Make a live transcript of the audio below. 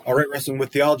All right, Wrestling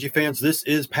with Theology fans, this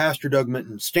is Pastor Doug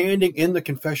Minton standing in the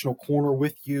confessional corner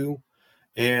with you,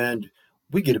 and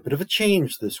we get a bit of a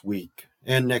change this week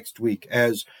and next week,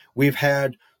 as we've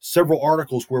had several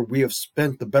articles where we have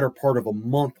spent the better part of a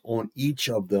month on each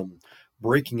of them,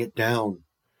 breaking it down.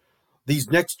 These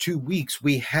next 2 weeks,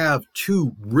 we have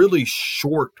two really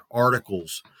short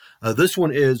articles. This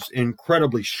one is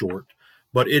incredibly short,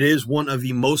 but it is one of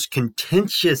the most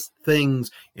contentious things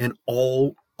in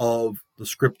all of the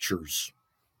scriptures.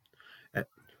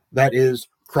 That is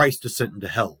Christ's descent into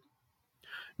hell.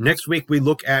 Next week, we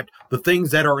look at the things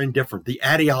that are indifferent, the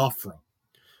adiaphora,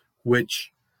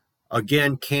 which,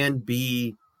 again, can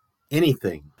be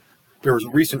anything. There was a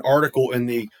recent article in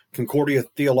the Concordia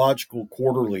Theological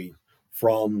Quarterly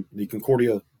from the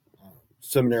Concordia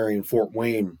Seminary in Fort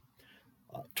Wayne,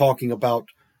 talking about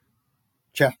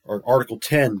Article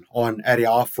 10 on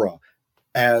adiaphora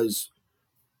as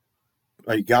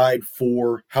a guide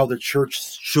for how the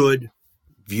church should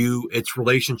view its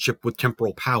relationship with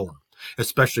temporal power,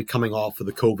 especially coming off of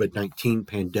the COVID-19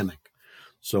 pandemic.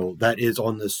 So that is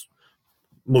on this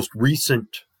most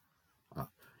recent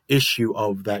issue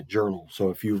of that journal.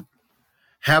 So if you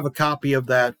have a copy of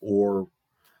that, or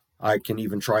I can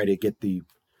even try to get the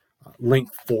link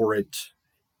for it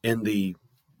in the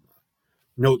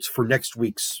notes for next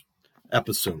week's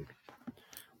episode.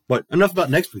 But enough about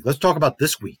next week. Let's talk about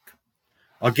this week.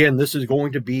 Again, this is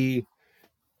going to be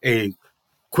a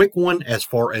quick one as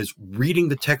far as reading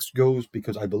the text goes,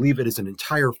 because I believe it is an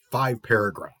entire 5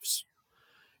 paragraphs.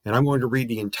 And I'm going to read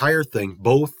the entire thing,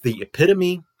 both the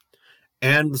epitome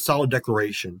and the solid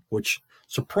declaration, which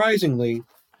surprisingly,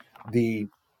 the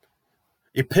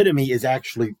epitome is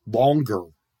actually longer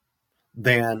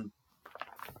than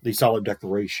the solid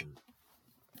declaration.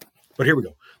 But here we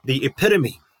go. The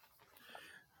epitome.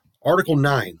 Article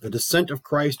 9, the descent of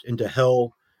Christ into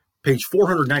hell, page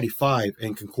 495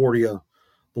 in Concordia,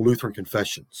 the Lutheran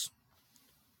Confessions.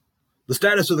 The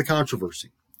status of the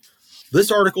controversy. This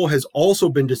article has also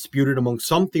been disputed among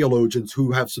some theologians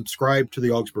who have subscribed to the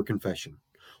Augsburg Confession.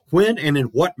 When and in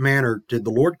what manner did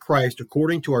the Lord Christ,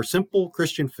 according to our simple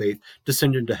Christian faith,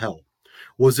 descend into hell?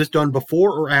 Was this done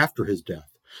before or after his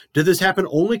death? Did this happen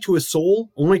only to his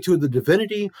soul, only to the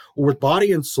divinity, or with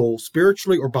body and soul,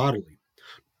 spiritually or bodily?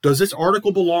 Does this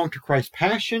article belong to Christ's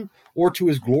passion or to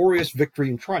his glorious victory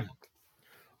and triumph?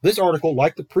 This article,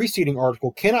 like the preceding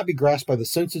article, cannot be grasped by the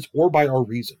senses or by our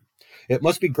reason. It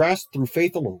must be grasped through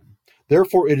faith alone.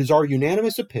 Therefore, it is our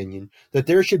unanimous opinion that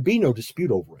there should be no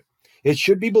dispute over it. It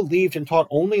should be believed and taught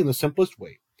only in the simplest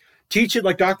way. Teach it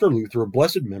like Dr. Luther, of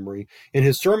blessed memory, in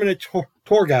his sermon at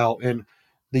Torgau in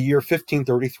the year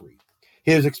 1533.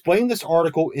 He has explained this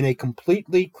article in a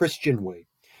completely Christian way.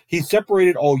 He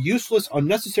separated all useless,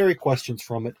 unnecessary questions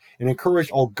from it and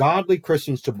encouraged all godly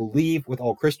Christians to believe with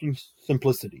all Christian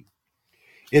simplicity.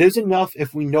 It is enough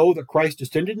if we know that Christ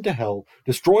descended into hell,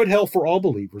 destroyed hell for all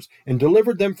believers, and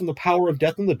delivered them from the power of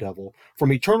death and the devil,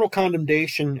 from eternal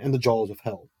condemnation and the jaws of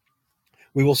hell.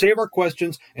 We will save our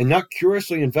questions and not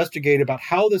curiously investigate about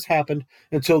how this happened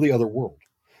until the other world.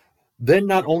 Then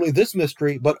not only this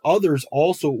mystery, but others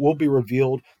also will be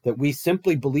revealed that we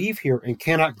simply believe here and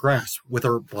cannot grasp with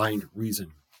our blind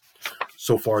reason.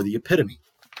 So far, the epitome.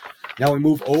 Now we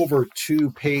move over to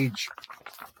page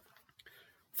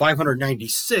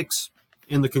 596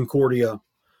 in the Concordia,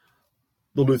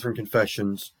 the Lutheran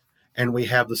Confessions, and we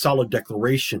have the solid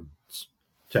declarations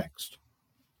text.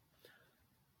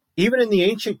 Even in the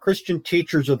ancient Christian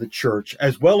teachers of the church,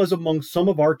 as well as among some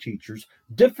of our teachers,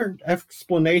 different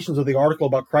explanations of the article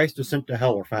about Christ's descent to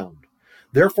hell are found.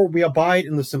 Therefore, we abide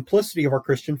in the simplicity of our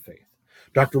Christian faith.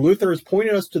 Dr. Luther has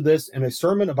pointed us to this in a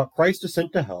sermon about Christ's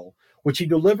descent to hell, which he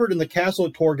delivered in the castle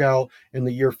at Torgau in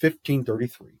the year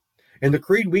 1533. In the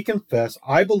creed we confess,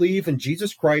 I believe in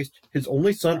Jesus Christ, his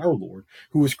only Son, our Lord,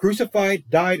 who was crucified,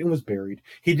 died, and was buried.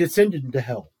 He descended into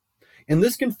hell. In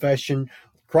this confession,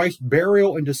 Christ's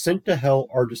burial and descent to hell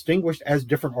are distinguished as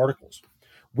different articles.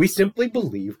 We simply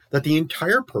believe that the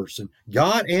entire person,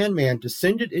 God and man,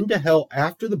 descended into hell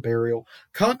after the burial,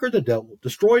 conquered the devil,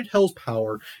 destroyed hell's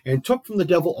power, and took from the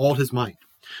devil all his might.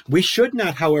 We should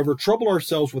not, however, trouble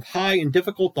ourselves with high and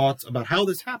difficult thoughts about how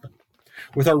this happened.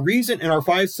 With our reason and our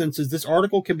 5 senses, this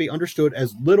article can be understood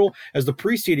as little as the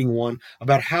preceding one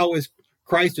about how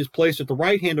Christ is placed at the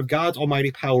right hand of God's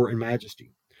almighty power and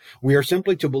majesty. We are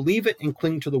simply to believe it and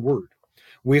cling to the word.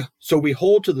 So we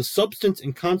hold to the substance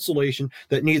and consolation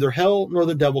that neither hell nor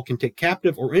the devil can take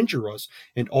captive or injure us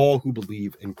and all who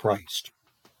believe in Christ.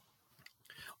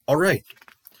 All right.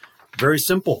 Very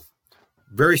simple.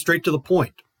 Very straight to the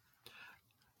point.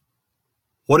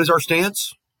 What is our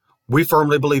stance? We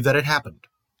firmly believe that it happened.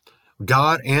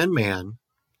 God and man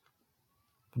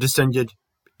descended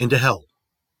into hell.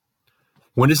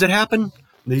 When does it happen?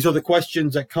 These are the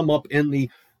questions that come up in the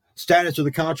status of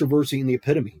the controversy in the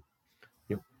epitome.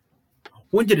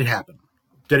 When did it happen?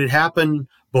 Did it happen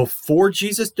before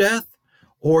Jesus' death?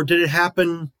 Or did it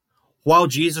happen while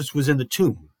Jesus was in the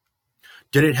tomb?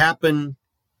 Did it happen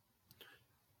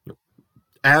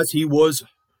as he was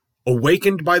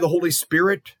awakened by the Holy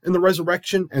Spirit in the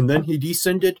resurrection, and then he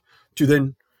descended to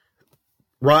then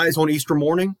rise on Easter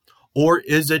morning? Or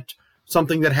is it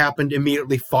something that happened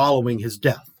immediately following his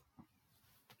death?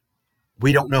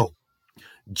 We don't know.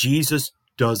 Jesus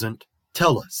doesn't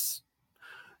tell us.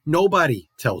 Nobody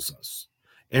tells us.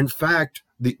 In fact,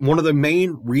 one of the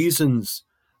main reasons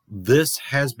this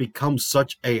has become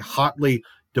such a hotly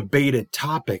debated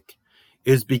topic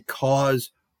is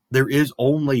because there is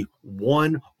only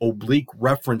one oblique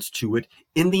reference to it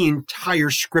in the entire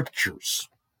scriptures.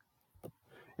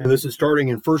 And this is starting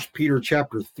in 1 Peter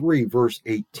chapter 3, verse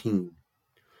 18.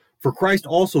 For Christ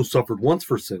also suffered once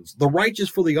for sins, the righteous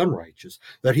for the unrighteous,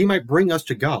 that he might bring us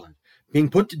to God, being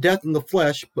put to death in the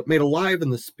flesh, but made alive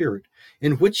in the spirit,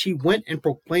 in which he went and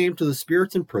proclaimed to the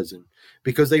spirits in prison,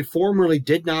 because they formerly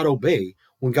did not obey,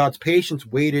 when God's patience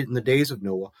waited in the days of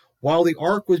Noah, while the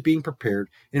ark was being prepared,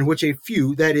 in which a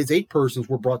few, that is, 8 persons,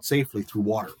 were brought safely through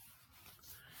water.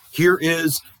 Here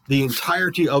is the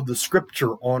entirety of the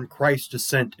scripture on Christ's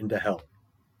descent into hell.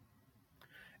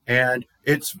 And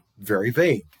it's very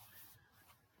vague.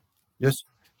 Yes,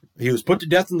 he was put to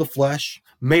death in the flesh,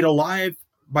 made alive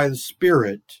by the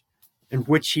Spirit, in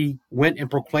which he went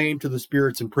and proclaimed to the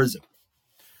spirits in prison.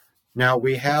 Now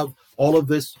we have all of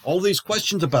these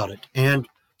questions about it, and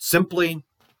simply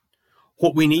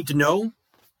what we need to know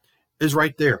is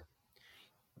right there.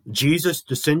 Jesus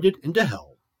descended into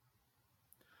hell.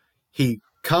 He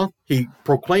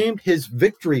proclaimed his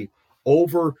victory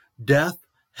over death,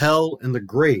 hell, and the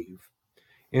grave,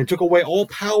 and took away all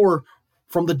power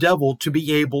from the devil to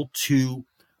be able to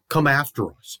come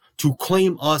after us, to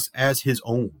claim us as his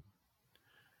own.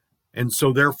 And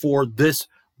so therefore this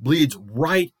bleeds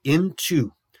right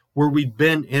into where we've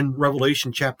been in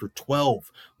Revelation chapter 12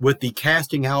 with the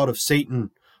casting out of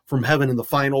Satan from heaven in the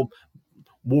final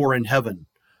war in heaven.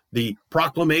 The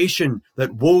proclamation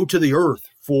that woe to the earth,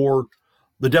 for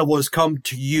the devil has come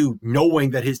to you knowing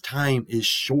that his time is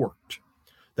short,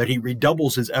 that he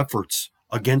redoubles his efforts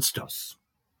against us,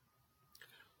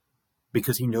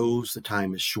 because he knows the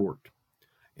time is short.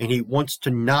 And he wants to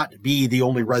not be the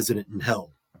only resident in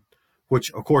hell, which,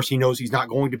 of course, he knows he's not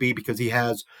going to be, because he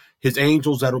has his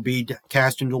angels that will be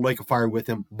cast into the lake of fire with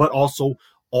him, but also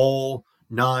all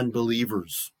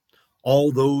non-believers,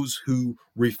 all those who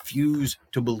refuse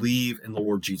to believe in the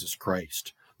Lord Jesus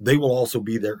Christ. They will also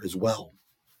be there as well.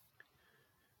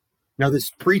 Now,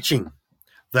 this preaching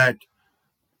that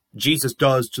Jesus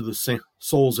does to the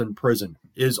souls in prison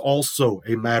is also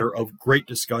a matter of great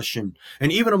discussion.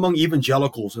 And even among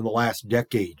evangelicals in the last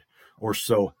decade or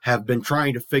so have been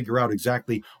trying to figure out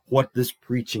exactly what this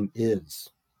preaching is.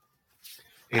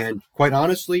 And quite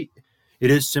honestly,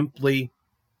 it is simply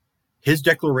his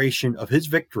declaration of his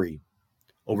victory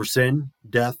over sin,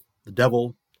 death, the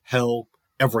devil, hell,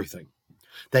 everything.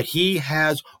 That he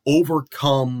has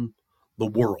overcome the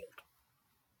world.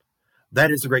 That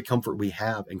is the great comfort we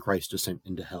have in Christ's descent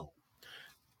into hell.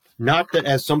 Not that,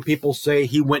 as some people say,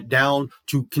 he went down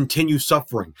to continue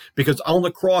suffering, because on the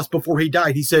cross before he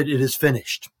died, he said, "It is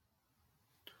finished."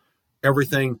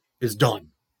 Everything is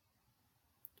done.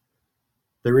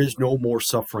 There is no more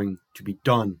suffering to be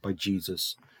done by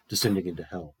Jesus descending into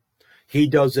hell. He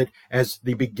does it as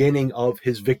the beginning of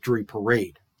his victory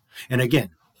parade. And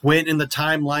again, when in the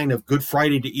timeline of Good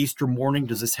Friday to Easter morning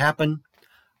does this happen?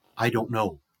 I don't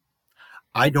know.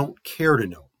 I don't care to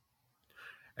know.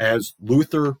 As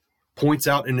Luther points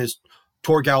out in his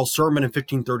Torgau sermon in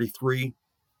 1533,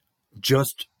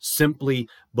 just simply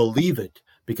believe it,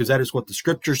 because that is what the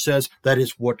scripture says, that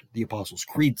is what the Apostles'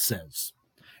 Creed says.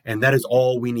 And that is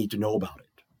all we need to know about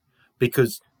it,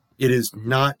 because it is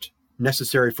not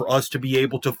necessary for us to be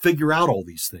able to figure out all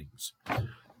these things.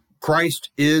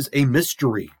 Christ is a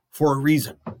mystery for a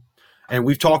reason. And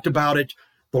we've talked about it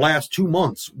the last 2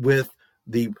 months with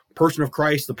the person of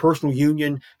Christ, the personal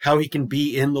union, how he can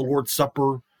be in the Lord's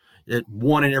Supper at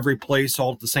one in every place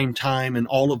all at the same time, and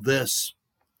all of this.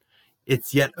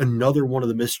 It's yet another one of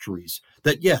the mysteries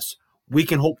that, yes, we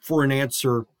can hope for an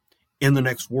answer in the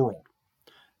next world.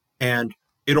 And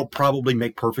it'll probably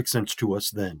make perfect sense to us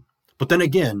then. But then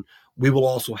again, we will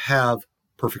also have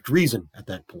perfect reason at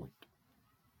that point.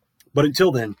 But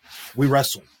until then, we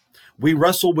wrestle. We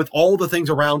wrestle with all the things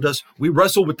around us. We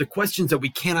wrestle with the questions that we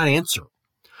cannot answer.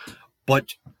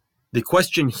 But The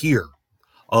question here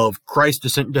of Christ's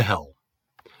descent into hell,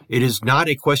 it is not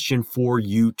a question for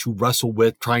you to wrestle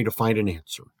with trying to find an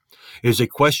answer. It is a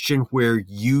question where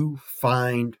you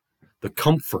find the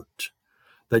comfort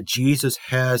that Jesus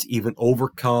has even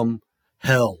overcome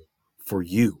hell for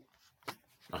you.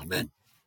 Amen.